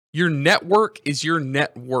Your network is your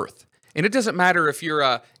net worth. And it doesn't matter if you're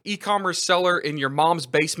a e-commerce seller in your mom's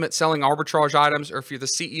basement selling arbitrage items or if you're the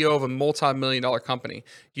CEO of a multi-million-dollar company.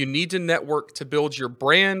 You need to network to build your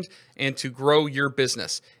brand and to grow your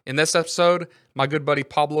business. In this episode, my good buddy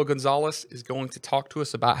Pablo Gonzalez is going to talk to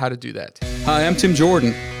us about how to do that. Hi, I'm Tim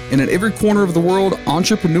Jordan, and in every corner of the world,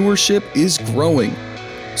 entrepreneurship is growing.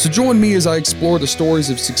 So join me as I explore the stories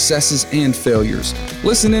of successes and failures.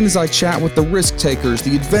 Listen in as I chat with the risk takers,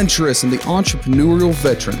 the adventurous, and the entrepreneurial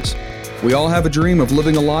veterans. We all have a dream of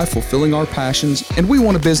living a life fulfilling our passions, and we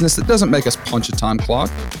want a business that doesn't make us punch a time clock,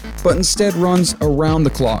 but instead runs around the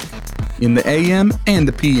clock, in the AM and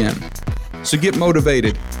the PM. So get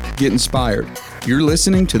motivated, get inspired. You're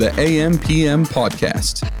listening to the AM PM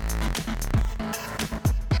podcast.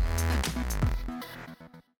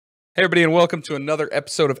 Hey everybody, and welcome to another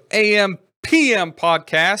episode of AM PM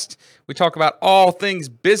podcast. We talk about all things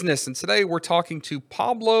business, and today we're talking to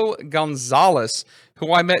Pablo Gonzalez,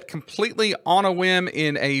 who I met completely on a whim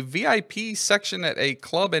in a VIP section at a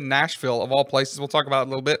club in Nashville, of all places. We'll talk about it a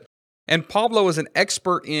little bit. And Pablo is an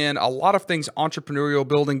expert in a lot of things entrepreneurial,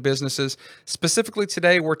 building businesses. Specifically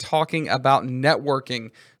today, we're talking about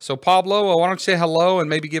networking. So Pablo, why don't you say hello and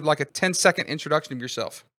maybe give like a 10-second introduction of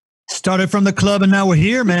yourself? Started from the club and now we're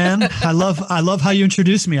here, man. I love how you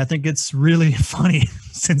introduced me. I think it's really funny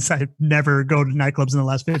since I never go to nightclubs in the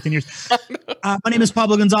last 15 years. My name is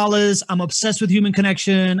Pablo Gonzalez. I'm obsessed with human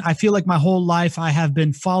connection. I feel like my whole life I have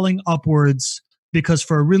been falling upwards because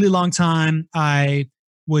for a really long time, I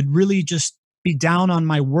would really just be down on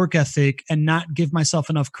my work ethic and not give myself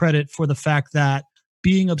enough credit for the fact that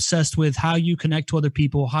being obsessed with how you connect to other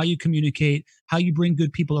people, how you communicate, how you bring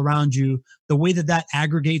good people around you, the way that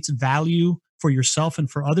aggregates value for yourself and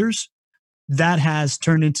for others, that has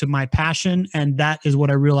turned into my passion. And that is what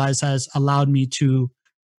I realize has allowed me to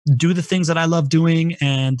do the things that I love doing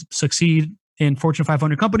and succeed in Fortune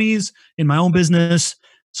 500 companies, in my own business,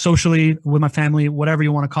 socially, with my family, whatever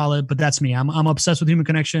you want to call it. But that's me. I'm obsessed with human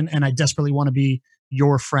connection and I desperately want to be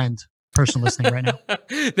your friend. Person listening right now.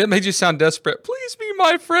 That made you sound desperate. Please be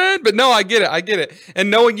my friend. But no, I get it.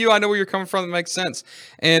 And knowing you, I know where you're coming from. It makes sense.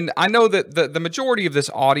 And I know that the majority of this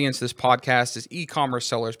audience, this podcast, is e-commerce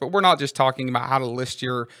sellers. But we're not just talking about how to list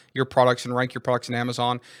your products and rank your products in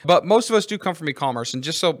Amazon. But most of us do come from e-commerce. And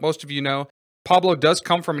just so most of you know, Pablo does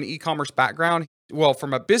come from an e-commerce background. Well,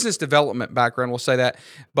 from a business development background, we'll say that.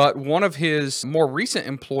 But one of his more recent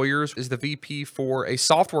employers is the VP for a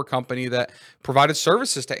software company that provided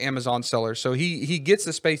services to Amazon sellers. So he gets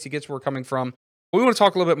the space, he gets where we're coming from. We want to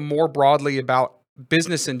talk a little bit more broadly about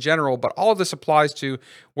business in general, but all of this applies to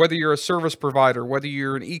whether you're a service provider, whether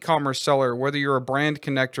you're an e-commerce seller, whether you're a brand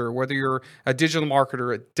connector, whether you're a digital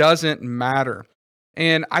marketer, it doesn't matter.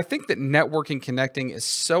 And I think that networking, connecting is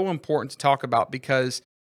so important to talk about because,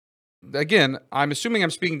 again, I'm assuming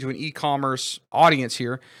I'm speaking to an e-commerce audience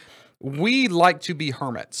here. We like to be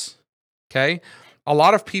hermits, okay? A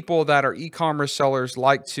lot of people that are e-commerce sellers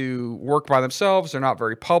like to work by themselves. They're not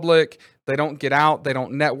very public. They don't get out. They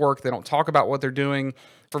don't network. They don't talk about what they're doing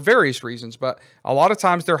for various reasons. But a lot of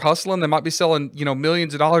times they're hustling. They might be selling,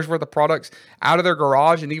 millions of dollars worth of products out of their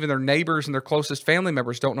garage, and even their neighbors and their closest family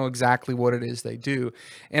members don't know exactly what it is they do.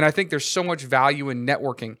 And I think there's so much value in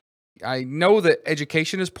networking. I know that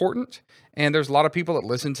education is important, and there's a lot of people that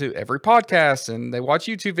listen to every podcast and they watch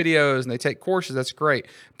YouTube videos and they take courses. That's great.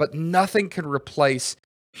 But nothing can replace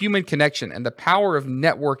human connection and the power of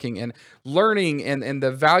networking and learning and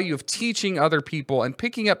the value of teaching other people and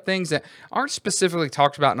picking up things that aren't specifically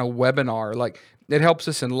talked about in a webinar. Like, it helps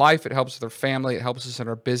us in life. It helps with our family. It helps us in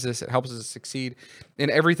our business. It helps us succeed in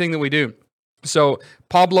everything that we do. So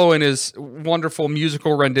Pablo, in his wonderful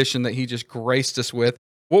musical rendition that he just graced us with,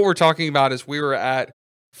 what we're talking about is we were at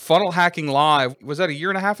Funnel Hacking Live. Was that a year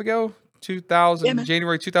and a half ago?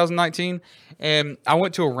 January 2019. And I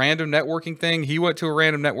went to a random networking thing. He went to a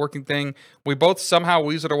random networking thing. We both somehow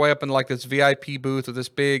weaseled our way up in like this VIP booth with this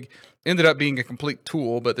big, ended up being a complete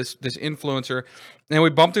tool, but this influencer. And we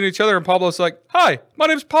bumped into each other and Pablo's like, "Hi, my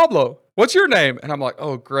name's Pablo. What's your name?" And I'm like,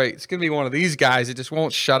 "Oh, great. It's going to be one of these guys that just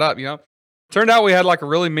won't shut up, Turned out we had like a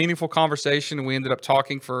really meaningful conversation and we ended up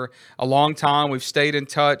talking for a long time. We've stayed in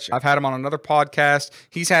touch. I've had him on another podcast.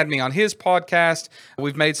 He's had me on his podcast.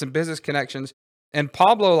 We've made some business connections. And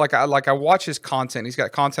Pablo, I watch his content. He's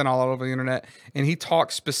got content all over the internet. And he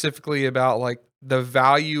talks specifically about like the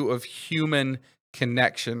value of human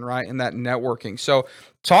connection, right? And that networking. So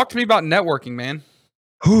talk to me about networking, man.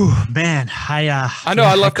 Ooh, man. I know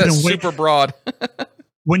I left that super broad.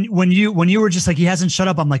 When you were just like, he hasn't shut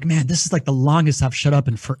up, I'm like, man, this is like the longest I've shut up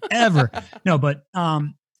in forever. No, but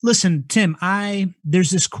listen, Tim,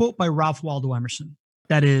 there's this quote by Ralph Waldo Emerson,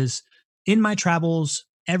 That is, in my travels,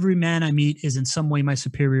 every man I meet is in some way my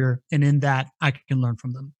superior, and in that I can learn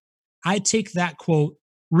from them. I take that quote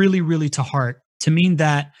really, really to heart, to mean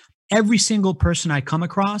that every single person I come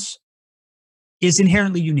across is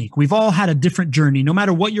inherently unique. We've all had a different journey, no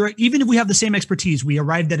matter what you're, even if we have the same expertise, we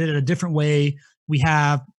arrived at it a different way. We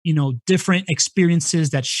have, different experiences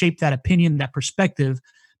that shape that opinion, that perspective.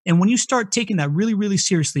 And when you start taking that really, really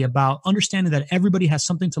seriously about understanding that everybody has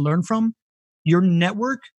something to learn from, your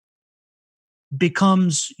network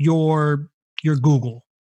becomes your Google,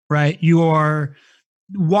 right? You are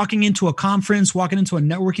walking into a conference, walking into a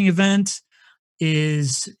networking event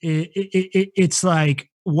it's like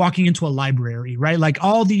walking into a library, right? Like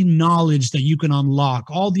all the knowledge that you can unlock,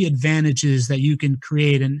 all the advantages that you can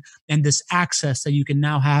create, and this access that you can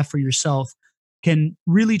now have for yourself can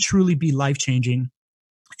really truly be life changing.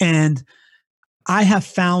 And I have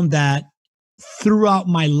found that throughout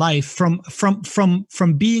my life, from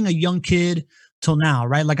being a young kid till now,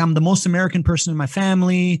 right? Like I'm the most American person in my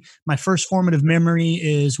family. My first formative memory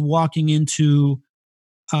is walking into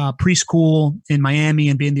preschool in Miami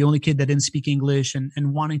and being the only kid that didn't speak English,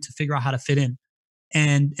 and wanting to figure out how to fit in.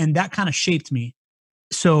 And that kind of shaped me.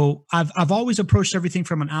 So I've always approached everything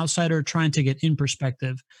from an outsider, trying to get in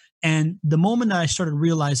perspective. And the moment that I started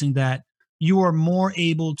realizing that you are more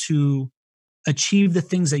able to achieve the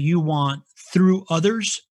things that you want through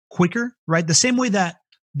others quicker, right? The same way that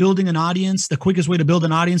building an audience, the quickest way to build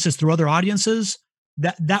an audience is through other audiences.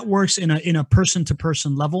 That works in a person to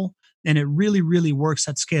person level, and it really, really works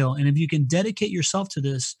at scale. And if you can dedicate yourself to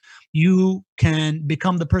this, you can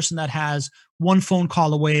become the person that has one phone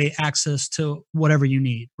call away access to whatever you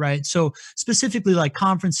need, right? So specifically like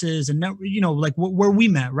conferences and like where we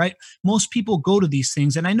met, right? Most people go to these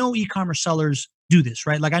things, and I know e-commerce sellers do this,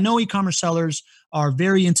 right? Like I know e-commerce sellers are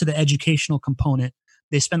very into the educational component.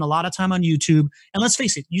 They spend a lot of time on YouTube. And let's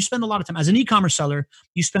face it, you spend a lot of time as an e-commerce seller,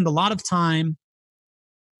 you spend a lot of time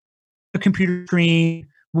a computer screen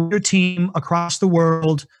with your team across the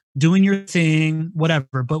world doing your thing,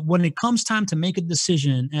 whatever. But when it comes time to make a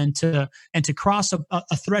decision and to cross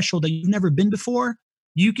a threshold that you've never been before,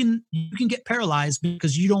 you can get paralyzed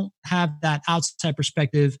because you don't have that outside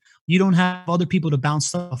perspective. You don't have other people to bounce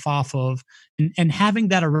stuff off of, and having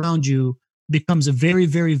that around you becomes a very,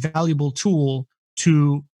 very valuable tool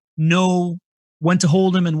to know when to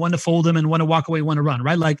hold them and when to fold them and when to walk away, when to run,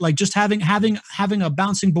 right? Like just having a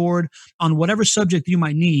bouncing board on whatever subject you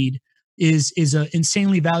might need is an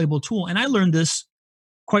insanely valuable tool. And I learned this,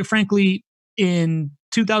 quite frankly, in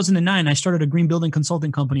 2009. I started a green building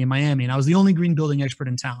consulting company in Miami, and I was the only green building expert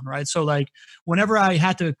in town, right? So like whenever I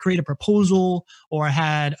had to create a proposal or I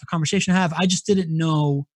had a conversation to have, I just didn't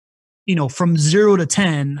know, from 0 to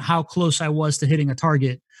 10, how close I was to hitting a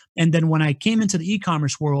target. And then when I came into the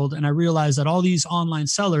e-commerce world and I realized that all these online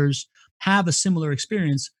sellers have a similar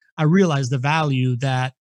experience, I realized the value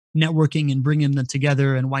that networking and bringing them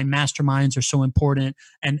together, and why masterminds are so important,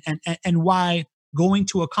 and why going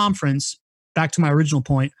to a conference, back to my original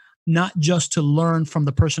point, not just to learn from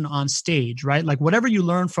the person on stage, right? Like whatever you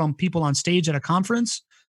learn from people on stage at a conference,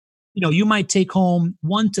 you might take home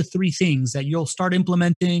 1 to 3 things that you'll start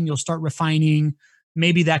implementing, you'll start refining.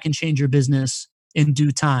 Maybe that can change your business in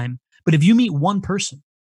due time. But if you meet one person,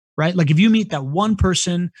 right? Like if you meet that one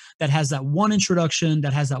person that has that one introduction,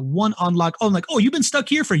 that has that one unlock, oh, like, oh, you've been stuck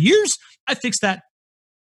here for years? I fixed that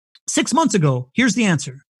 6 months ago. Here's the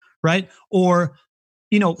answer, right? Or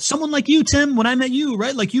someone like you, Tim, when I met you,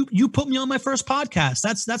 right? Like you put me on my first podcast.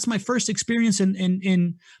 That's my first experience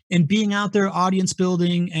in being out there, audience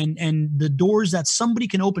building, and the doors that somebody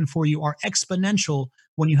can open for you are exponential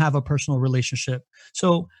when you have a personal relationship.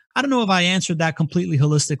 So I don't know if I answered that completely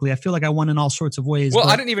holistically. I feel like I went in all sorts of ways. Well,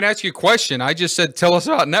 I didn't even ask you a question. I just said, tell us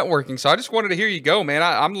about networking. So I just wanted to hear you go, man.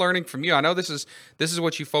 I'm learning from you. I know this is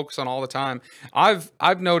what you focus on all the time. I've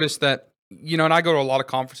noticed that, and I go to a lot of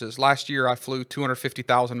conferences. Last year, I flew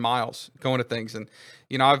 250,000 miles going to things, and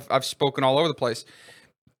I've spoken all over the place.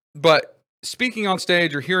 But speaking on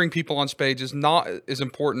stage or hearing people on stage is not as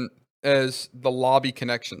important as the lobby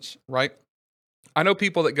connections, right? I know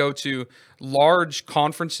people that go to large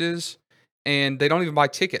conferences and they don't even buy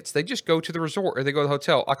tickets. They just go to the resort or they go to the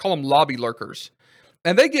hotel. I call them lobby lurkers.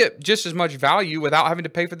 And they get just as much value without having to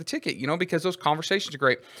pay for the ticket, because those conversations are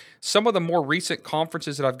great. Some of the more recent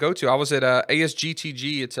conferences that I've go to, I was at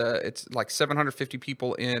ASGTG. It's like 750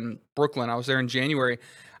 people in Brooklyn. I was there in January.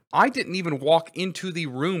 I didn't even walk into the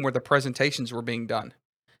room where the presentations were being done.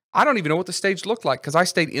 I don't even know what the stage looked like because I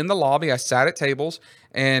stayed in the lobby. I sat at tables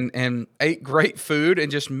and ate great food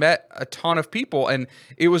and just met a ton of people. And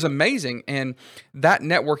it was amazing. And that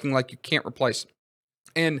networking, like, you can't replace.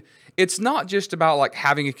 And it's not just about like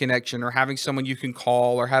having a connection or having someone you can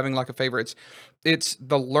call or having like a favorite. It's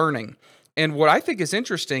the learning. And what I think is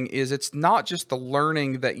interesting is it's not just the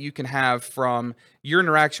learning that you can have from your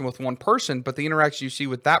interaction with one person, but the interaction you see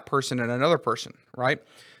with that person and another person, right?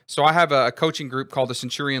 So I have a coaching group called the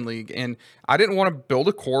Centurion League, and I didn't want to build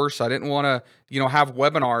a course. I didn't want to, have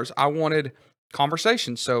webinars. I wanted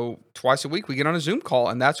conversations. So twice a week we get on a Zoom call,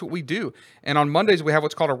 and that's what we do. And on Mondays we have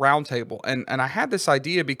what's called a roundtable. And I had this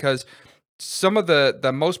idea because some of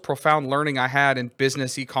the most profound learning I had in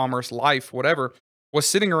business, e-commerce, life, whatever, was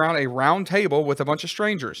sitting around a round table with a bunch of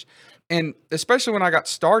strangers. And especially when I got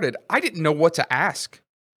started, I didn't know what to ask.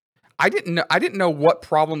 I didn't know what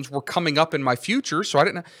problems were coming up in my future, so I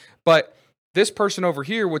didn't know. But this person over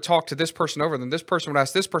here would talk to this person over them. This person would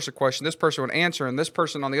ask this person a question. This person would answer, and this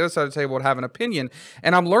person on the other side of the table would have an opinion.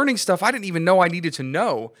 And I'm learning stuff I didn't even know I needed to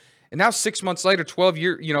know. And now 6 months later,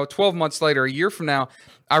 12 months later, a year from now,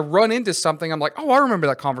 I run into something. I'm like, oh, I remember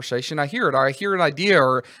that conversation. I hear it. Or I hear an idea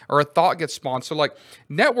or a thought gets spawned. So like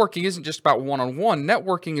networking isn't just about one-on-one.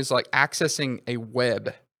 Networking is like accessing a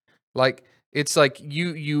web. Like it's like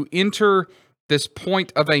you enter this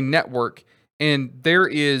point of a network, and there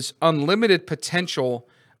is unlimited potential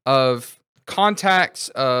of contacts,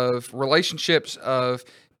 of relationships, of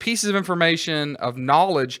pieces of information, of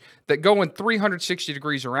knowledge that go in 360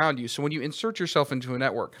 degrees around you. So when you insert yourself into a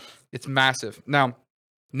network, it's massive. Now,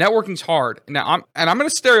 networking's hard. Now, I'm going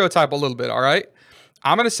to stereotype a little bit, all right?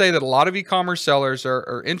 I'm going to say that a lot of e-commerce sellers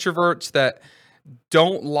are introverts that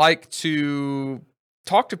don't like to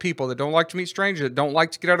talk to people, that don't like to meet strangers, that don't like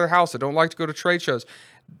to get out of their house, that don't like to go to trade shows.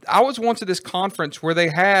 I was once at this conference where they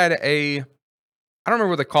had I don't remember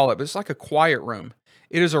what they call it, but it's like a quiet room.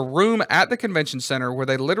 It is a room at the convention center where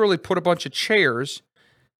they literally put a bunch of chairs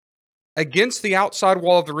against the outside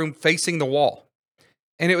wall of the room facing the wall.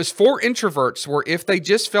 And it was for introverts where if they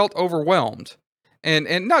just felt overwhelmed,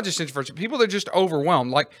 and not just introverts, but people that are just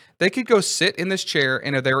overwhelmed, like they could go sit in this chair,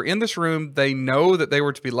 and if they were in this room, they know that they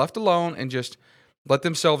were to be left alone and just let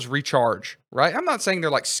themselves recharge, right? I'm not saying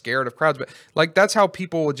they're like scared of crowds, but like that's how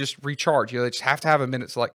people would just recharge. They just have to have a minute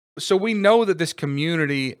to like. So we know that this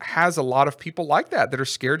community has a lot of people like that are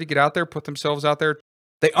scared to get out there, put themselves out there.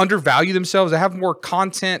 They undervalue themselves. They have more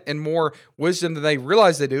content and more wisdom than they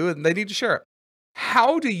realize they do, and they need to share it.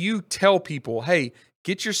 How do you tell people, hey,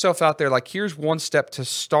 get yourself out there? Like, here's one step to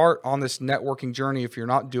start on this networking journey if you're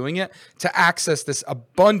not doing it, to access this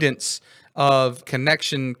abundance of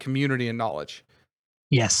connection, community, and knowledge.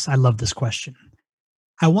 Yes, I love this question.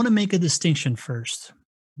 I want to make a distinction first.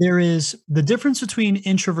 There is the difference between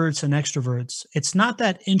introverts and extroverts. It's not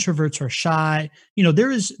that introverts are shy.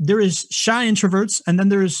 There is shy introverts, and then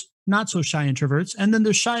there's not so shy introverts, and then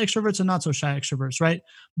there's shy extroverts and not so shy extroverts, right?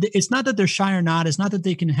 It's not that they're shy or not. It's not that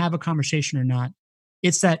they can have a conversation or not.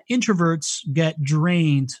 It's that introverts get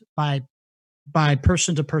drained by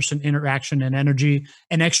person to person interaction and energy,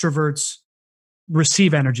 and extroverts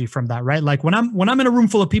receive energy from that, right? Like when I'm in a room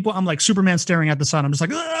full of people, I'm like Superman staring at the sun. I'm just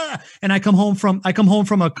like, ah! And I come home from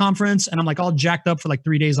a conference, and I'm like all jacked up for like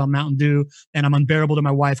 3 days on Mountain Dew, and I'm unbearable to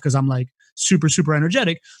my wife because I'm like super, super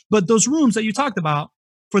energetic. But those rooms that you talked about,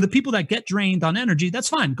 for the people that get drained on energy, that's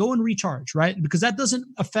fine. Go and recharge, right? Because that doesn't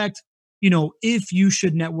affect, if you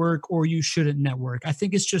should network or you shouldn't network. I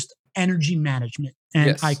think it's just energy management. And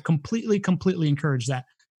Yes. I completely encourage that.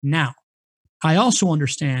 Now, I also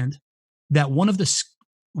understand that one of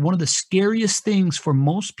the scariest things for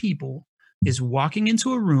most people is walking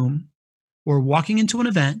into a room or walking into an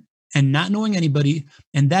event and not knowing anybody,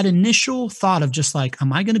 and that initial thought of just like,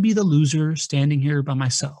 am I going to be the loser standing here by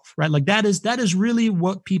myself, right? Like that is really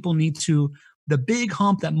what people need to, the big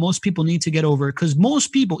hump that most people need to get over. Because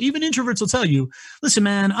most people, even introverts, will tell you, listen,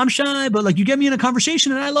 man, I'm shy, but like you get me in a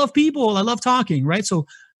conversation and I love people, I love talking, right? So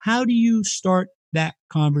how do you start that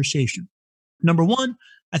conversation? Number one,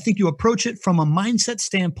 I think you approach it from a mindset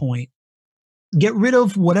standpoint. Get rid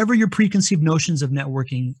of whatever your preconceived notions of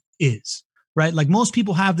networking is, right? Like most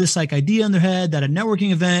people have this like idea in their head that a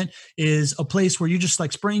networking event is a place where you're just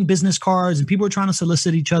like spraying business cards and people are trying to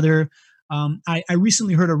solicit each other. I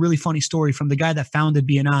recently heard a really funny story from the guy that founded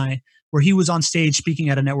BNI, where he was on stage speaking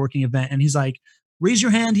at a networking event, and he's like, raise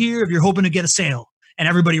your hand here if you're hoping to get a sale. And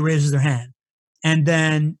everybody raises their hand. And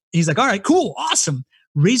then he's like, all right, cool, awesome.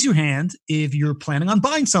 Raise your hand if you're planning on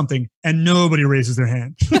buying something, and nobody raises their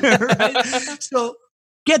hand. Right? So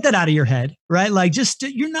get that out of your head, right? Like just,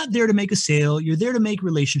 you're not there to make a sale. You're there to make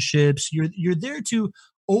relationships. You're there to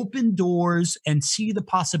open doors and see the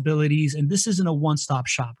possibilities. And this isn't a one-stop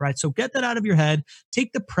shop, right? So get that out of your head,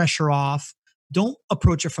 take the pressure off, don't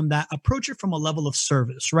approach it from that. Approach it from a level of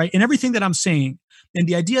service, right? And everything that I'm saying, and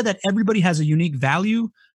the idea that everybody has a unique value,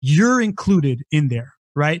 you're included in there,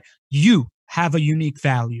 right? You have a unique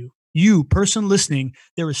value. You, person listening,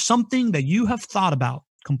 there is something that you have thought about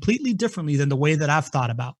completely differently than the way that I've thought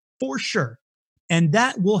about, for sure. And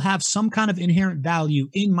that will have some kind of inherent value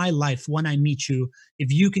in my life when I meet you,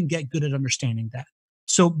 if you can get good at understanding that.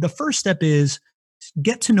 So the first step is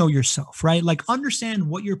get to know yourself, right? Like understand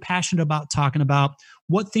what you're passionate about talking about,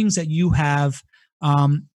 what things that you have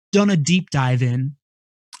done a deep dive in,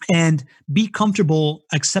 and be comfortable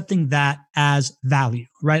accepting that as value,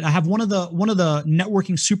 right? I have one of the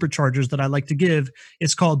networking superchargers that I like to give.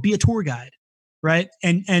 It's called be a tour guide, right?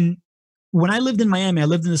 And when I lived in Miami, I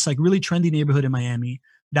lived in this like really trendy neighborhood in Miami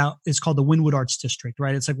that is called the Wynwood Arts District,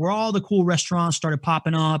 right? It's like where all the cool restaurants started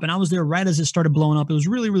popping up, and I was there right as it started blowing up. It was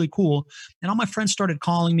really, really cool. And all my friends started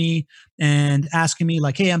calling me and asking me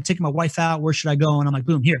like, hey, I'm taking my wife out. Where should I go? And I'm like,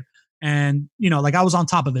 boom, here. And, like I was on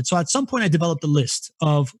top of it. So at some point I developed a list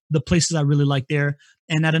of the places I really like there.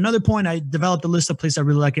 And at another point I developed a list of places I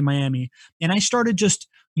really like in Miami. And I started just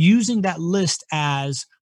using that list as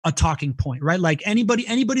a talking point, right? Like anybody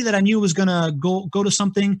that I knew was gonna go to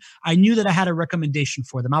something, I knew that I had a recommendation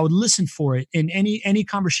for them. I would listen for it in any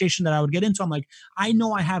conversation that I would get into. I'm like, I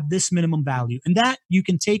know I have this minimum value, and that you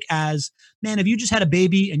can take as, man, if you just had a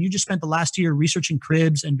baby and you just spent the last year researching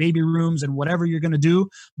cribs and baby rooms and whatever you're gonna do,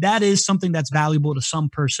 that is something that's valuable to some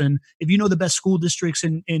person. If you know the best school districts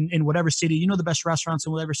in whatever city, you know the best restaurants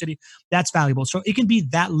in whatever city, that's valuable. So it can be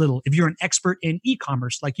that little. If you're an expert in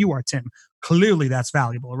e-commerce like you are, Tim, clearly that's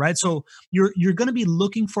valuable, right? So you're going to be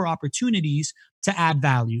looking for opportunities to add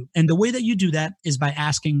value. And the way that you do that is by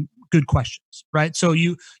asking good questions, right? So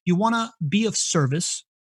you want to be of service.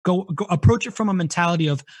 Go approach it from a mentality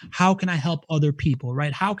of how can I help other people,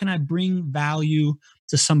 right? How can I bring value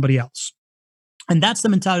to somebody else? And that's the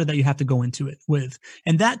mentality that you have to go into it with.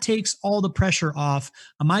 And that takes all the pressure off.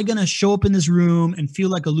 Am I going to show up in this room and feel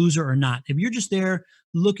like a loser or not? If you're just there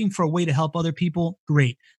looking for a way to help other people,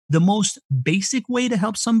 great. The most basic way to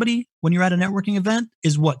help somebody when you're at a networking event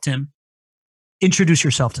is what, Tim? Introduce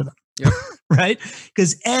yourself to them. Yep. Right?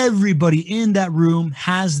 Because everybody in that room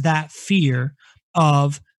has that fear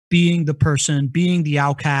of being the person, being the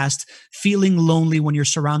outcast, feeling lonely when you're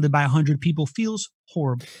surrounded by 100 people feels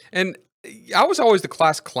horrible. And I was always the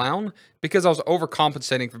class clown because I was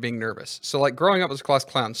overcompensating for being nervous. So like growing up as a class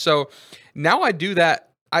clown. So now I do that.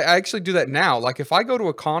 I actually do that now. Like if I go to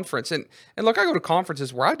a conference and look, I go to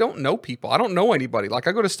conferences where I don't know people. I don't know anybody. Like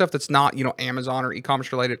I go to stuff that's not, Amazon or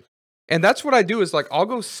e-commerce related. And that's what I do is like, I'll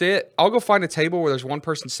go find a table where there's one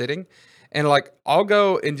person sitting, and like, I'll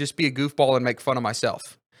go and just be a goofball and make fun of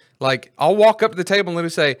myself. Like I'll walk up to the table and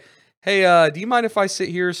literally say, hey, do you mind if I sit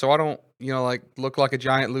here so I don't, look like a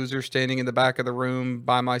giant loser standing in the back of the room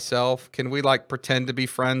by myself? Can we like pretend to be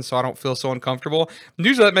friends so I don't feel so uncomfortable? And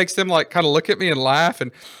usually that makes them like kind of look at me and laugh.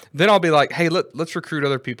 And then I'll be like, hey, let's recruit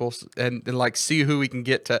other people and like see who we can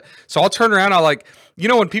get to. So I'll turn around. I like,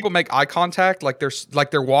 when people make eye contact, like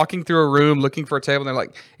they're walking through a room looking for a table. And they're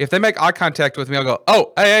like, if they make eye contact with me, I'll go,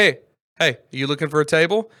 oh, hey, are you looking for a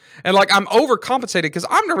table? And like, I'm overcompensated because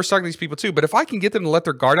I'm nervous talking to these people too. But if I can get them to let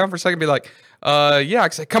their guard down for a second, be like, yeah, I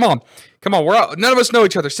say, come on, we're out. None of us know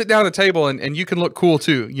each other. Sit down at the table and you can look cool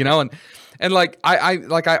too, and like,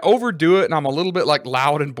 I overdo it and I'm a little bit like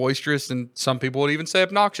loud and boisterous, and some people would even say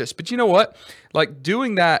obnoxious. But you know what? Like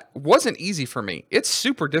doing that wasn't easy for me. It's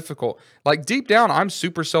super difficult. Like deep down, I'm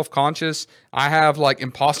super self-conscious. I have like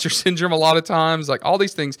imposter syndrome a lot of times, like all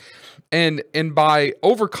these things. And by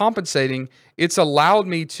overcompensating, it's allowed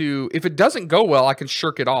me to, if it doesn't go well, I can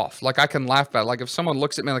shirk it off. Like I can laugh at it. Like if someone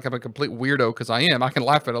looks at me like I'm a complete weirdo, because I am, I can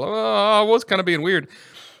laugh at it. Like, oh, I was kind of being weird.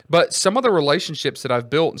 But some of the relationships that I've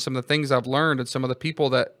built and some of the things I've learned and some of the people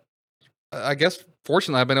that I guess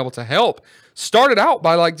fortunately I've been able to help started out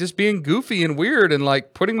by like just being goofy and weird and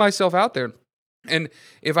like putting myself out there. And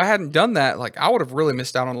if I hadn't done that, like I would have really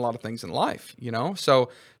missed out on a lot of things in life, So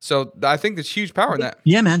I think there's huge power in that.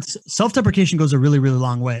 Yeah, man. Self-deprecation goes a really, really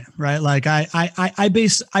long way, right? Like I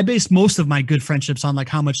base most of my good friendships on like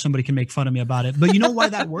how much somebody can make fun of me about it. But you know why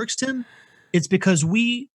that works, Tim? It's because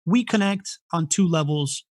we connect on two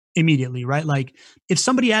levels immediately, right? Like if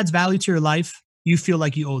somebody adds value to your life, you feel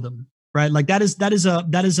like you owe them, right? Like that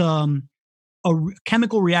is a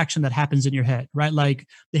chemical reaction that happens in your head, right? Like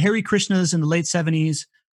the Hare Krishnas in the late 70s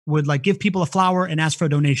would like give people a flower and ask for a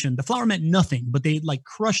donation. The flower meant nothing, but they like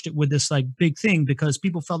crushed it with this like big thing because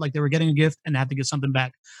people felt like they were getting a gift and they had to get something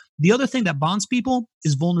back. The other thing that bonds people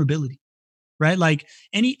is vulnerability, right? Like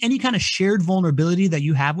any kind of shared vulnerability that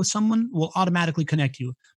you have with someone will automatically connect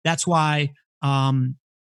you. That's why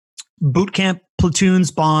boot camp platoons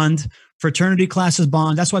bond, fraternity classes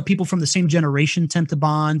bond. That's why people from the same generation tend to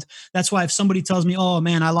bond. That's why if somebody tells me, oh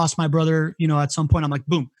man, I lost my brother, at some point, I'm like,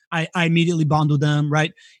 boom, I immediately bond with them,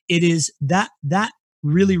 right? It is that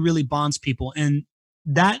really, really bonds people. And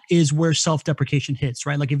that is where self-deprecation hits,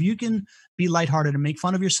 right? Like if you can be lighthearted and make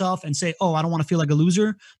fun of yourself and say, oh, I don't want to feel like a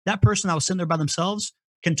loser, that person that was sitting there by themselves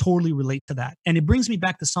can totally relate to that. And it brings me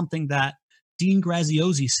back to something that Dean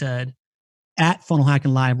Graziosi said at Funnel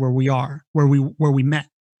Hacking Live, where we met,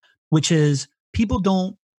 which is people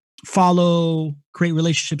don't create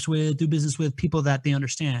relationships with, do business with people that they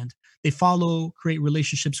understand. They create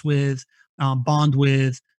relationships with, bond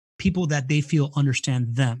with people that they feel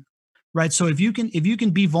understand them, right? So if you can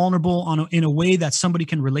be vulnerable in a way that somebody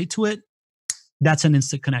can relate to it, that's an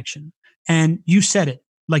instant connection. And you said it.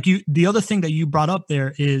 Like the other thing that you brought up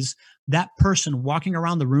there is that person walking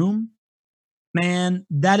around the room, man,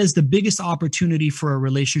 that is the biggest opportunity for a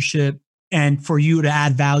relationship and for you to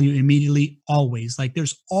add value immediately, always. Like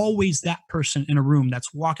there's always that person in a room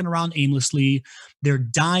that's walking around aimlessly. They're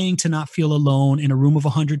dying to not feel alone in a room of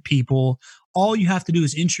 100 people. All you have to do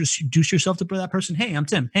is introduce yourself to that person. Hey, I'm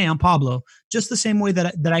Tim. Hey, I'm Pablo. Just the same way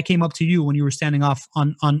that I came up to you when you were standing off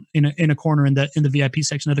in a corner in the VIP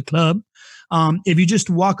section of the club. If you just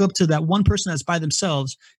walk up to that one person that's by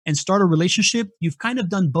themselves and start a relationship, you've kind of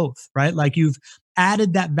done both, right? Like you've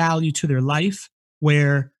added that value to their life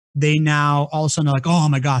where they now all of a sudden are like, oh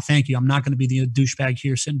my God, thank you. I'm not going to be the douchebag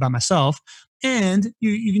here sitting by myself. And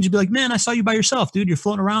you can just be like, man, I saw you by yourself, dude. You're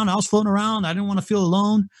floating around. I was floating around. I didn't want to feel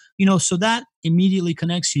alone, so that immediately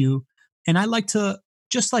connects you. And I like to,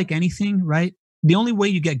 just like anything, right? The only way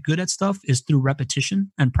you get good at stuff is through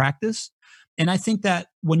repetition and practice. And I think that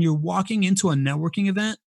when you're walking into a networking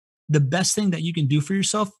event, the best thing that you can do for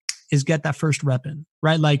yourself is get that first rep in,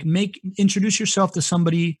 right? Like introduce yourself to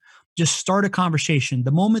somebody, just start a conversation.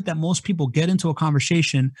 The moment that most people get into a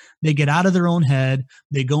conversation, they get out of their own head,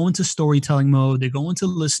 they go into storytelling mode, they go into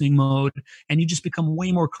listening mode, and you just become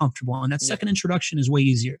way more comfortable. And that second introduction is way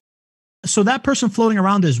easier. So that person floating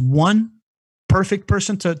around is one perfect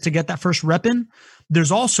person to get that first rep in.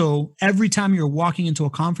 There's also, every time you're walking into a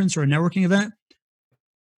conference or a networking event,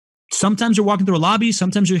 sometimes you're walking through a lobby,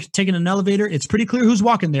 sometimes you're taking an elevator. It's pretty clear who's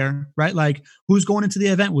walking there, right? Like who's going into the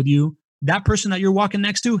event with you. That person that you're walking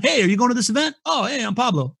next to, hey, are you going to this event? Oh, hey, I'm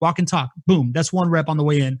Pablo. Walk and talk. Boom. That's one rep on the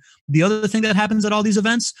way in. The other thing that happens at all these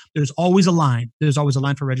events, there's always a line. There's always a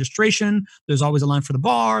line for registration. There's always a line for the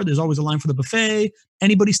bar. There's always a line for the buffet.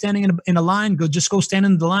 Anybody standing in a line, go stand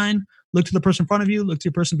in the line, look to the person in front of you, look to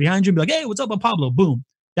your person behind you, and be like, hey, what's up, I'm Pablo? Boom.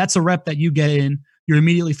 That's a rep that you get in. You're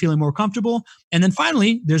immediately feeling more comfortable. And then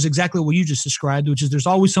finally, there's exactly what you just described, which is there's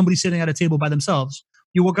always somebody sitting at a table by themselves.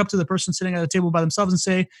 You walk up to the person sitting at a table by themselves and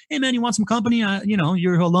say, hey, man, you want some company?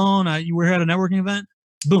 You're alone. You were here at a networking event.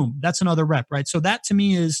 Boom. That's another rep, right? So that to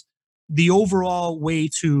me is the overall way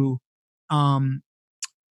to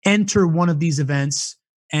enter one of these events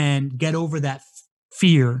and get over that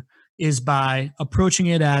fear is by approaching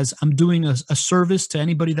it as I'm doing a service to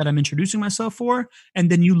anybody that I'm introducing myself for. And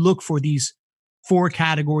then you look for these 4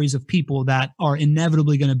 categories of people that are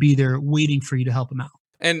inevitably going to be there waiting for you to help them out.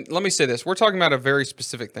 And let me say this, we're talking about a very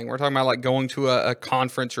specific thing. We're talking about like going to a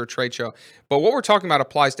conference or a trade show. But what we're talking about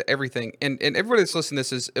applies to everything. And everybody that's listening to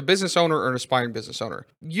this is a business owner or an aspiring business owner.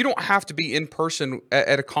 You don't have to be in person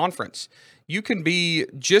at a conference. You can be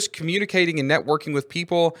just communicating and networking with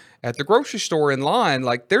people at the grocery store, in line.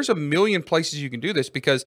 Like there's a million places you can do this,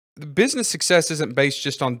 because the business success isn't based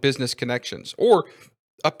just on business connections or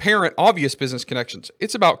apparent obvious business connections.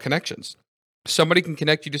 It's about connections. Somebody can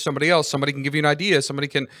connect you to somebody else. Somebody can give you an idea. Somebody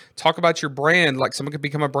can talk about your brand. Like someone can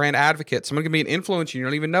become a brand advocate. Someone can be an influencer. You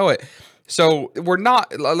don't even know it. So we're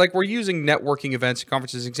using networking events and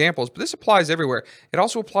conferences as examples, but this applies everywhere. It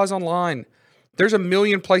also applies online. There's a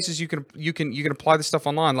million places you can apply this stuff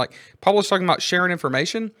online. Like Pablo's talking about sharing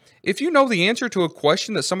information. If you know the answer to a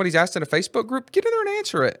question that somebody's asked in a Facebook group, get in there and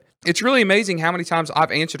answer it. It's really amazing how many times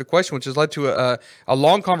I've answered a question, which has led to a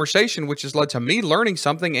long conversation, which has led to me learning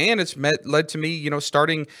something, and it's led to me,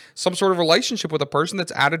 starting some sort of relationship with a person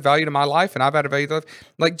that's added value to my life, and I've added value to life.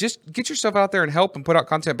 Like, just get yourself out there and help and put out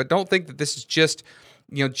content, but don't think that this is just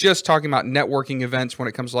talking about networking events when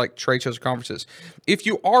it comes to like trade shows or conferences. If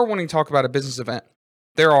you are wanting to talk about a business event,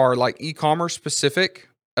 there are like e-commerce specific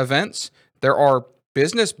events. There are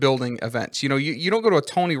business building events. You don't go to a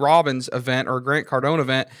Tony Robbins event or a Grant Cardone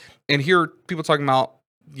event and hear people talking about,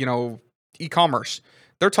 e-commerce.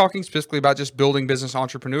 They're talking specifically about just building business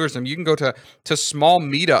entrepreneurs. And you can go to small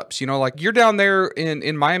meetups, like you're down there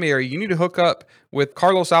in Miami area, you need to hook up with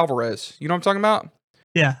Carlos Alvarez. You know what I'm talking about?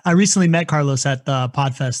 Yeah. I recently met Carlos at the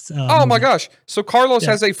Podfest Oh my movement. gosh. So Carlos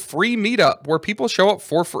Yeah. has a free meetup where people show up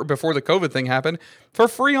for before the COVID thing happened for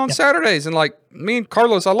free on Yeah. Saturdays. And like me and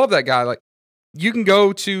Carlos, I love that guy. Like you can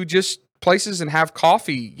go to just places and have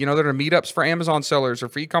coffee. There are meetups for Amazon sellers or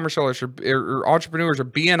for e-commerce sellers or entrepreneurs or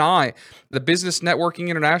BNI, the Business Networking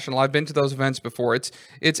International. I've been to those events before.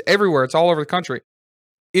 It's everywhere. It's all over the country.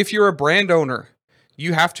 If you're a brand owner,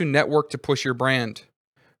 you have to network to push your brand,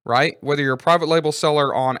 right? Whether you're a private label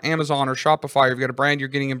seller on Amazon or Shopify, or you've got a brand you're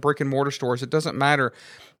getting in brick and mortar stores, it doesn't matter.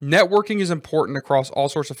 Networking is important across all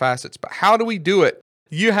sorts of facets. But how do we do it?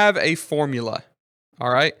 You have a formula,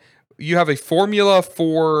 all right? You have a formula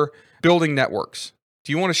for building networks.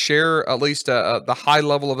 Do you want to share at least the high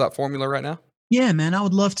level of that formula right now? Yeah, man, I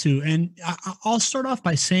would love to. And I'll start off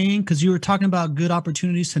by saying, because you were talking about good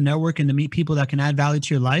opportunities to network and to meet people that can add value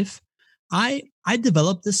to your life. I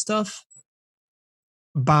developed this stuff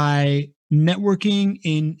by networking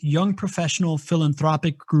in young professional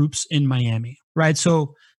philanthropic groups in Miami, right?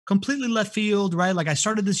 So completely left field, right? Like I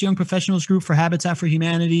started this young professionals group for Habitat for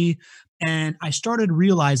Humanity, and I started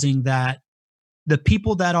realizing that the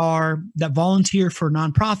people that volunteer for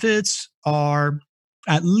nonprofits are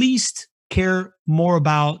at least care more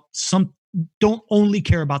about some don't only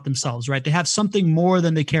care about themselves, right? They have something more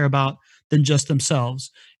than they care about than just themselves.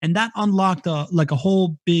 And that unlocked a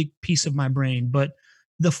whole big piece of my brain. But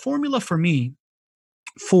the formula for me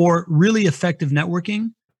for really effective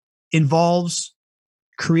networking involves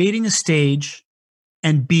creating a stage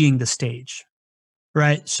and being the stage,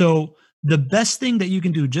 right? So the best thing that you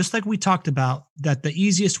can do, just like we talked about, that the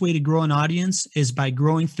easiest way to grow an audience is by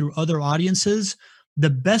growing through other audiences.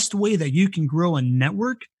 The best way that you can grow a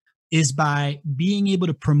network is by being able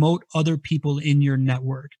to promote other people in your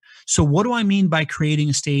network. So, what do I mean by creating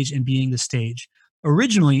a stage and being the stage?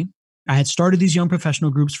 Originally, I had started these young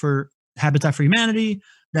professional groups for Habitat for Humanity.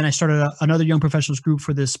 Then I started another young professionals group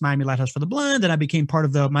for this Miami Lighthouse for the Blind. Then I became part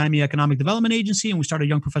of the Miami Economic Development Agency, and we started a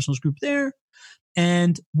young professionals group there.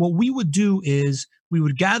 And what we would do is we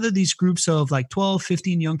would gather these groups of like 12,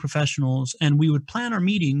 15 young professionals, and we would plan our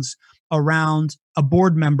meetings around a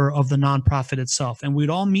board member of the nonprofit itself. And we'd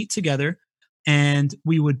all meet together and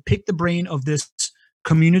we would pick the brain of this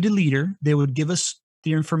community leader. They would give us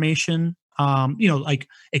the information, like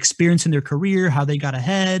experience in their career, how they got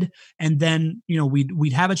ahead. And then,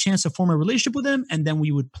 we'd have a chance to form a relationship with them. And then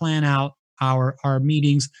we would plan out our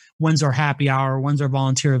meetings. When's our happy hour? When's our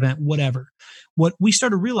volunteer event? Whatever. What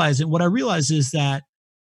I realized is that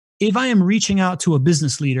if I am reaching out to a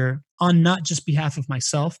business leader on not just behalf of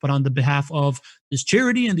myself, but on the behalf of this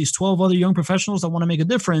charity and these 12 other young professionals that want to make a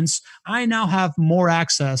difference, I now have more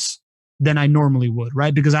access than I normally would,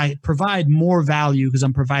 right? Because I provide more value because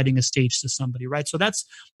I'm providing a stage to somebody, right? So that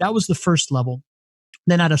was the first level.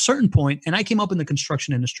 Then at a certain point, and I came up in the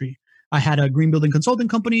construction industry. I had a green building consulting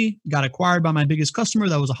company, got acquired by my biggest customer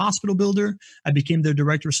that was a hospital builder. I became their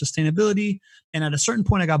director of sustainability. And at a certain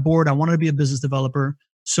point, I got bored. I wanted to be a business developer.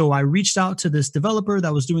 So I reached out to this developer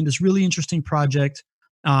that was doing this really interesting project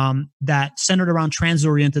that centered around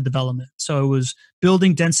trans-oriented development. So it was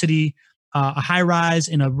building density, a high rise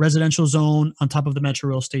in a residential zone on top of the metro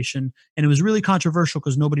rail station. And it was really controversial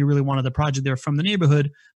because nobody really wanted the project there from the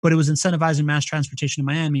neighborhood, but it was incentivizing mass transportation in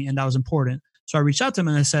Miami, and that was important. So I reached out to him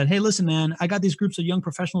and I said, hey, listen, man, I got these groups of young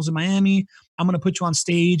professionals in Miami. I'm going to put you on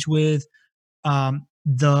stage with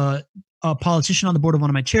the politician on the board of one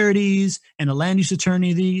of my charities and a land use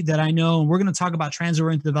attorney that I know. And we're going to talk about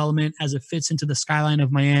trans-oriented development as it fits into the skyline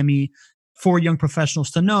of Miami for young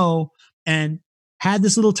professionals to know. And had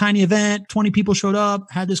this little tiny event, 20 people showed up,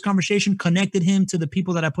 had this conversation, connected him to the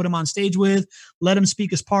people that I put him on stage with, let him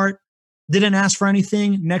speak his part, didn't ask for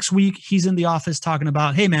anything. Next week, he's in the office talking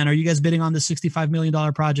about, hey, man, are you guys bidding on this $65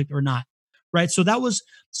 million project or not? Right. So that was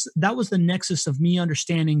the nexus of me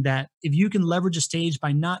understanding that if you can leverage a stage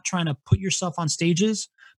by not trying to put yourself on stages,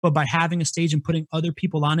 but by having a stage and putting other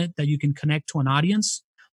people on it that you can connect to an audience,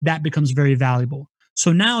 that becomes very valuable.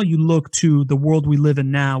 So now you look to the world we live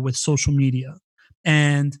in now with social media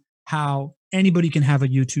and how anybody can have a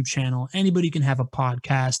YouTube channel, anybody can have a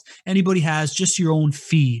podcast, anybody has just your own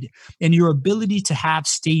feed, and your ability to have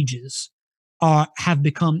stages have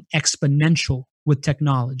become exponential with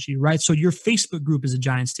technology, right? So your Facebook group is a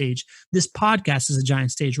giant stage. This podcast is a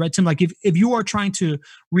giant stage, right, Tim? Like if you are trying to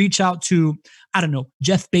reach out to, I don't know,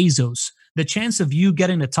 Jeff Bezos, the chance of you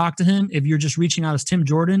getting to talk to him if you're just reaching out as Tim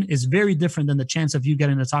Jordan is very different than the chance of you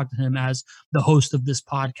getting to talk to him as the host of this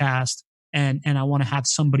podcast and I want to have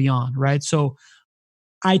somebody on, right? So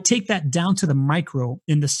I take that down to the micro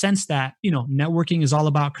in the sense that, networking is all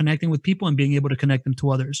about connecting with people and being able to connect them to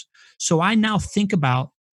others. So I now think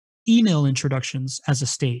about email introductions as a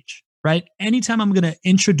stage, right? Anytime I'm going to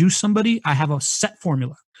introduce somebody, I have a set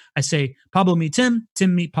formula. I say, Pablo meet Tim,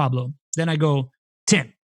 Tim meet Pablo. Then I go,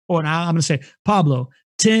 Tim. Or now I'm going to say, Pablo,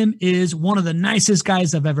 Tim is one of the nicest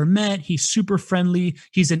guys I've ever met. He's super friendly.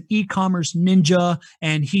 He's an e-commerce ninja,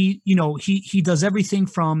 and he does everything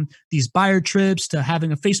from these buyer trips to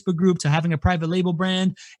having a Facebook group to having a private label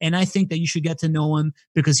brand. And I think that you should get to know him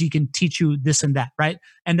because he can teach you this and that, right?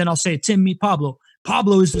 And then I'll say, Tim, meet Pablo.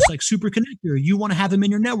 Pablo is this like super connector. You want to have him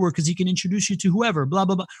in your network because he can introduce you to whoever, blah,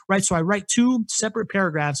 blah, blah, right? So I write 2 separate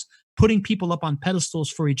paragraphs, putting people up on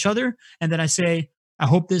pedestals for each other. And then I say, I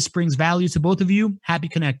hope this brings value to both of you. Happy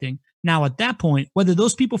connecting. Now, at that point, whether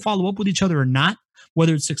those people follow up with each other or not,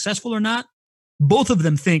 whether it's successful or not, both of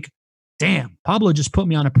them think, damn, Pablo just put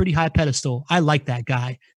me on a pretty high pedestal. I like that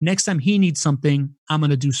guy. Next time he needs something, I'm going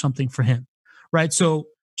to do something for him. Right. So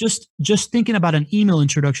just thinking about an email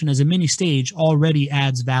introduction as a mini stage already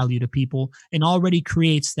adds value to people and already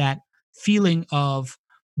creates that feeling of,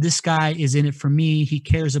 this guy is in it for me. He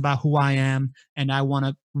cares about who I am, and I want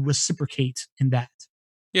to reciprocate in that.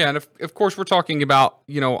 Yeah, and of course we're talking about,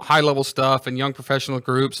 high level stuff and young professional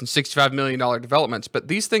groups and $65 million developments, but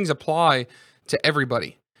these things apply to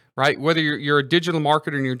everybody, right? Whether you're a digital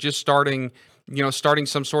marketer and you're just starting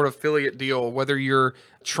some sort of affiliate deal, whether you're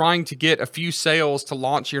trying to get a few sales to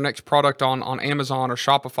launch your next product on Amazon or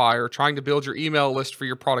Shopify, or trying to build your email list for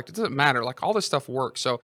your product, it doesn't matter. Like, all this stuff works.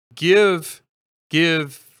 So give,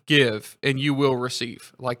 and you will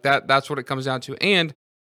receive. Like that's what it comes down to. And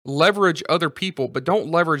leverage other people, but don't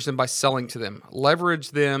leverage them by selling to them. Leverage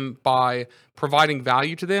them by providing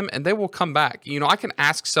value to them, and they will come back. I can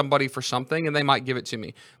ask somebody for something and they might give it to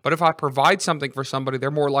me. But if I provide something for somebody, they're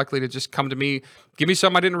more likely to just come to me, give me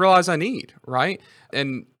something I didn't realize I need, right?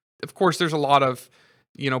 And of course, there's a lot of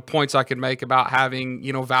points I could make about having,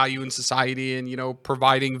 value in society and,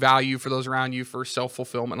 providing value for those around you for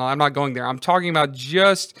self-fulfillment. I'm not going there. I'm talking about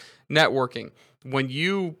just networking. When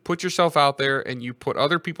you put yourself out there and you put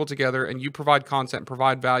other people together and you provide content,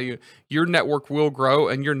 provide value, your network will grow,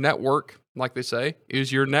 and your network, like they say,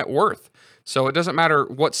 is your net worth. So it doesn't matter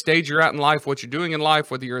what stage you're at in life, what you're doing in life,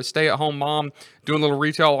 whether you're a stay-at-home mom doing a little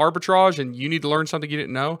retail arbitrage and you need to learn something you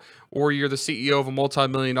didn't know, or you're the CEO of a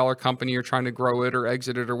multi-million-dollar company, you're trying to grow it or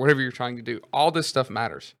exit it or whatever you're trying to do. All this stuff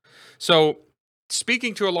matters. So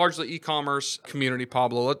speaking to a largely e-commerce community,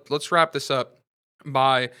 Pablo, let's wrap this up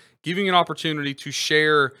by giving you an opportunity to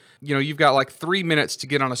share. You've got like 3 minutes to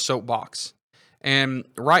get on a soapbox. And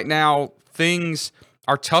right now, things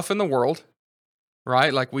are tough in the world,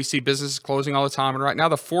 right? Like, we see businesses closing all the time. And right now,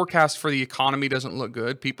 the forecast for the economy doesn't look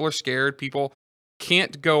good. People are scared. People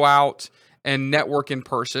can't go out and network in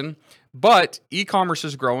person. But e-commerce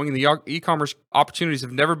is growing, and the e-commerce opportunities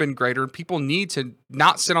have never been greater. And people need to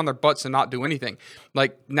not sit on their butts and not do anything.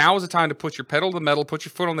 Like, now is the time to put your pedal to the metal, put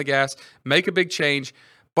your foot on the gas, make a big change.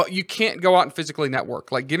 But you can't go out and physically network.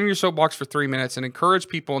 Like, get in your soapbox for 3 minutes and encourage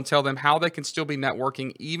people and tell them how they can still be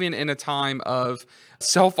networking even in a time of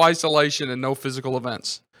self-isolation and no physical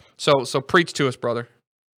events. So preach to us, brother.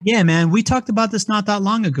 Yeah, man. We talked about this not that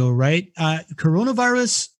long ago, right?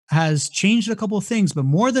 Coronavirus has changed a couple of things, but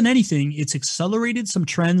more than anything, it's accelerated some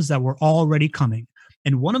trends that were already coming.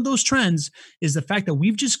 And one of those trends is the fact that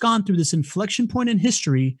we've just gone through this inflection point in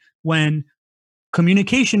history when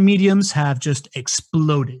communication mediums have just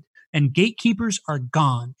exploded and gatekeepers are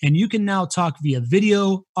gone. And you can now talk via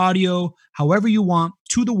video, audio, however you want,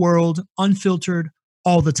 to the world, unfiltered,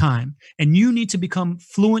 all the time. And you need to become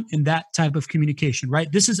fluent in that type of communication,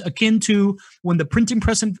 right? This is akin to when the printing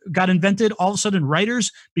press got invented, all of a sudden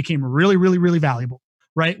writers became really, really, really valuable,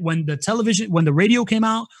 right? When the radio came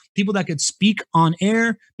out, people that could speak on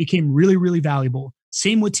air became really, really valuable.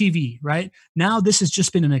 Same with TV, right? Now, this has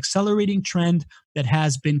just been an accelerating trend that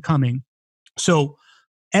has been coming. So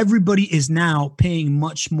everybody is now paying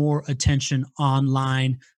much more attention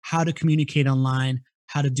online, how to communicate online,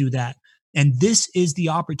 how to do that. And this is the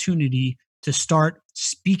opportunity to start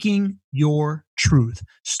speaking your truth.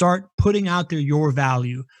 Start putting out there your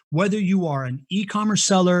value. Whether you are an e-commerce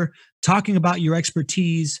seller, talking about your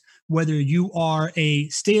expertise, whether you are a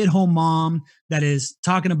stay-at-home mom that is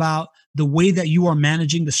talking about the way that you are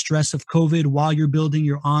managing the stress of COVID while you're building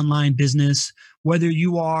your online business, whether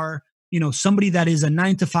you are, somebody that is a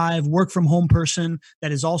 9-to-5 work from home person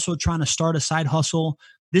that is also trying to start a side hustle,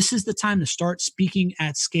 this is the time to start speaking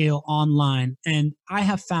at scale online. And I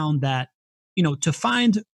have found that, to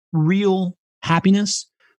find real happiness,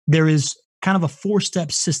 there is kind of a 4-step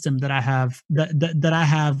system that I have that I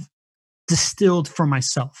have distilled for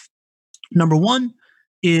myself. Number 1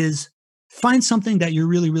 is find something that you're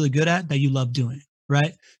really, really good at that you love doing,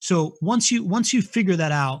 right? So once you figure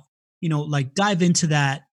that out, like dive into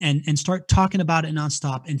that and start talking about it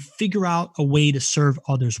nonstop and figure out a way to serve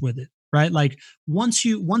others with it, right? Like once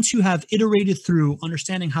you have iterated through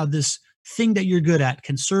understanding how this thing that you're good at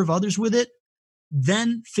can serve others with it,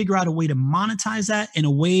 then figure out a way to monetize that in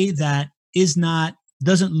a way that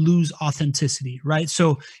doesn't lose authenticity, right?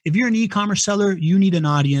 So if you're an e-commerce seller, you need an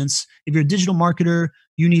audience. If you're a digital marketer,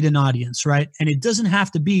 you need an audience, right? And it doesn't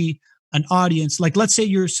have to be an audience. Like let's say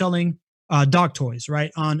you're selling dog toys,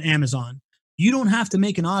 right, on Amazon. You don't have to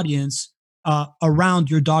make an audience around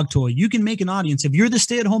your dog toy. You can make an audience. If you're the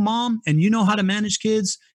stay-at-home mom and you know how to manage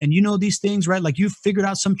kids and you know these things, right? Like you've figured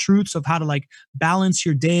out some truths of how to like balance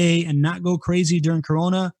your day and not go crazy during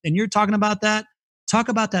Corona. And you're talking about that. Talk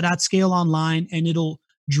about that at scale online, and it'll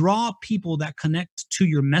draw people that connect to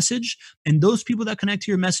your message. And those people that connect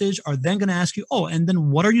to your message are then going to ask you, oh, and then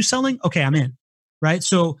what are you selling? Okay, I'm in. Right.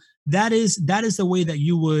 So that is the way that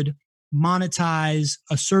you would monetize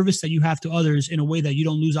a service that you have to others in a way that you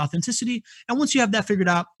don't lose authenticity. And once you have that figured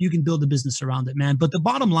out, you can build a business around it, man. But the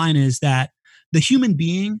bottom line is that the human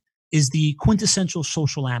being is the quintessential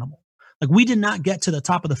social animal. Like we did not get to the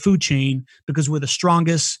top of the food chain because we're the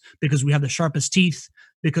strongest, because we have the sharpest teeth,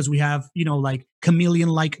 because we have, like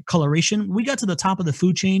chameleon-like coloration. We got to the top of the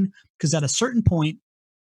food chain because at a certain point,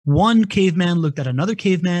 one caveman looked at another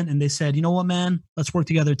caveman and they said, you know what, man, let's work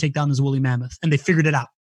together to take down this woolly mammoth. And they figured it out.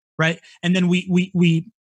 Right. And then we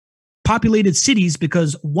populated cities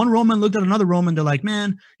because one Roman looked at another Roman. They're like,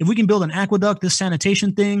 man, if we can build an aqueduct, this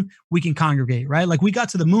sanitation thing, we can congregate. Right. Like we got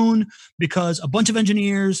to the moon because a bunch of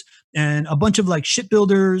engineers and a bunch of like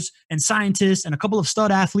shipbuilders and scientists and a couple of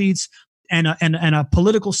stud athletes and a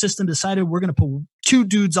political system decided we're going to put two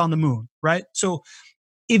dudes on the moon. Right. So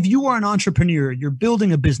if you are an entrepreneur, you're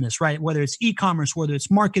building a business, right? Whether it's e-commerce, whether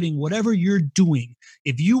it's marketing, whatever you're doing,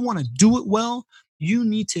 if you want to do it well, you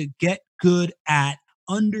need to get good at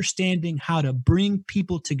understanding how to bring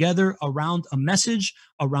people together around a message,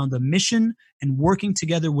 around a mission, and working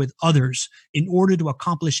together with others in order to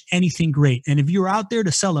accomplish anything great. And if you're out there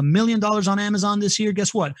to sell $1 million on Amazon this year,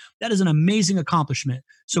 guess what? That is an amazing accomplishment.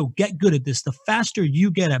 So get good at this. The faster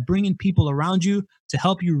you get at bringing people around you to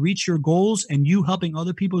help you reach your goals and you helping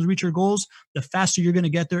other people reach your goals, the faster you're going to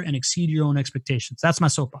get there and exceed your own expectations. That's my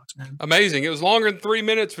soapbox, man. Amazing. It was longer than 3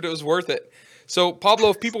 minutes, but it was worth it. So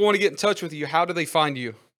Pablo, if people want to get in touch with you, how do they find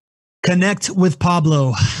you? Connect with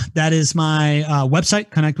Pablo. That is my website,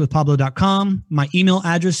 connectwithpablo.com. My email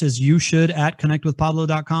address is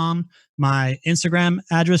youshould@connectwithpablo.com. My Instagram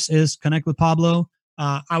address is connectwithpablo.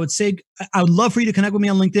 I would say I would love for you to connect with me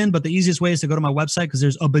on LinkedIn, but the easiest way is to go to my website because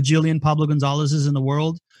there's a bajillion Pablo Gonzalez's in the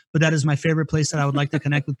world. But that is my favorite place that I would like to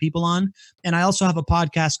connect with people on. And I also have a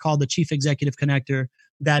podcast called The Chief Executive Connector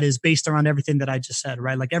that is based around everything that I just said,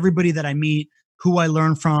 right? Like everybody that I meet, who I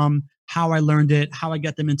learn from, how I learned it, how I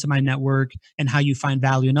get them into my network, and how you find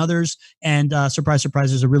value in others. And surprise, surprise,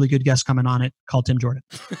 there's a really good guest coming on it called Tim Jordan.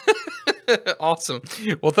 Awesome.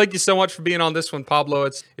 Well, thank you so much for being on this one, Pablo.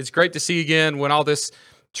 It's great to see you again. When all this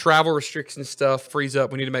travel restriction stuff frees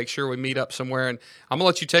up, we need to make sure we meet up somewhere. And I'm going to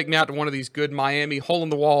let you take me out to one of these good Miami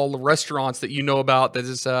hole-in-the-wall restaurants that you know about that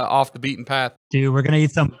is off the beaten path. Dude, we're going to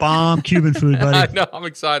eat some bomb Cuban food, buddy. I know. I'm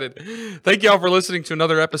excited. Thank you all for listening to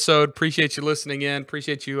another episode. Appreciate you listening in.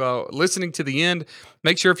 Appreciate you listening to the end.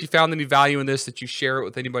 Make sure if you found any value in this that you share it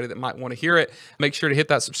with anybody that might want to hear it. Make sure to hit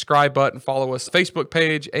that subscribe button. Follow us Facebook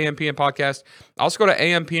page, AMPM Podcast. Also go to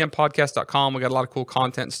ampmpodcast.com. We got a lot of cool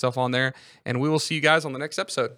content and stuff on there. And we will see you guys on the next episode.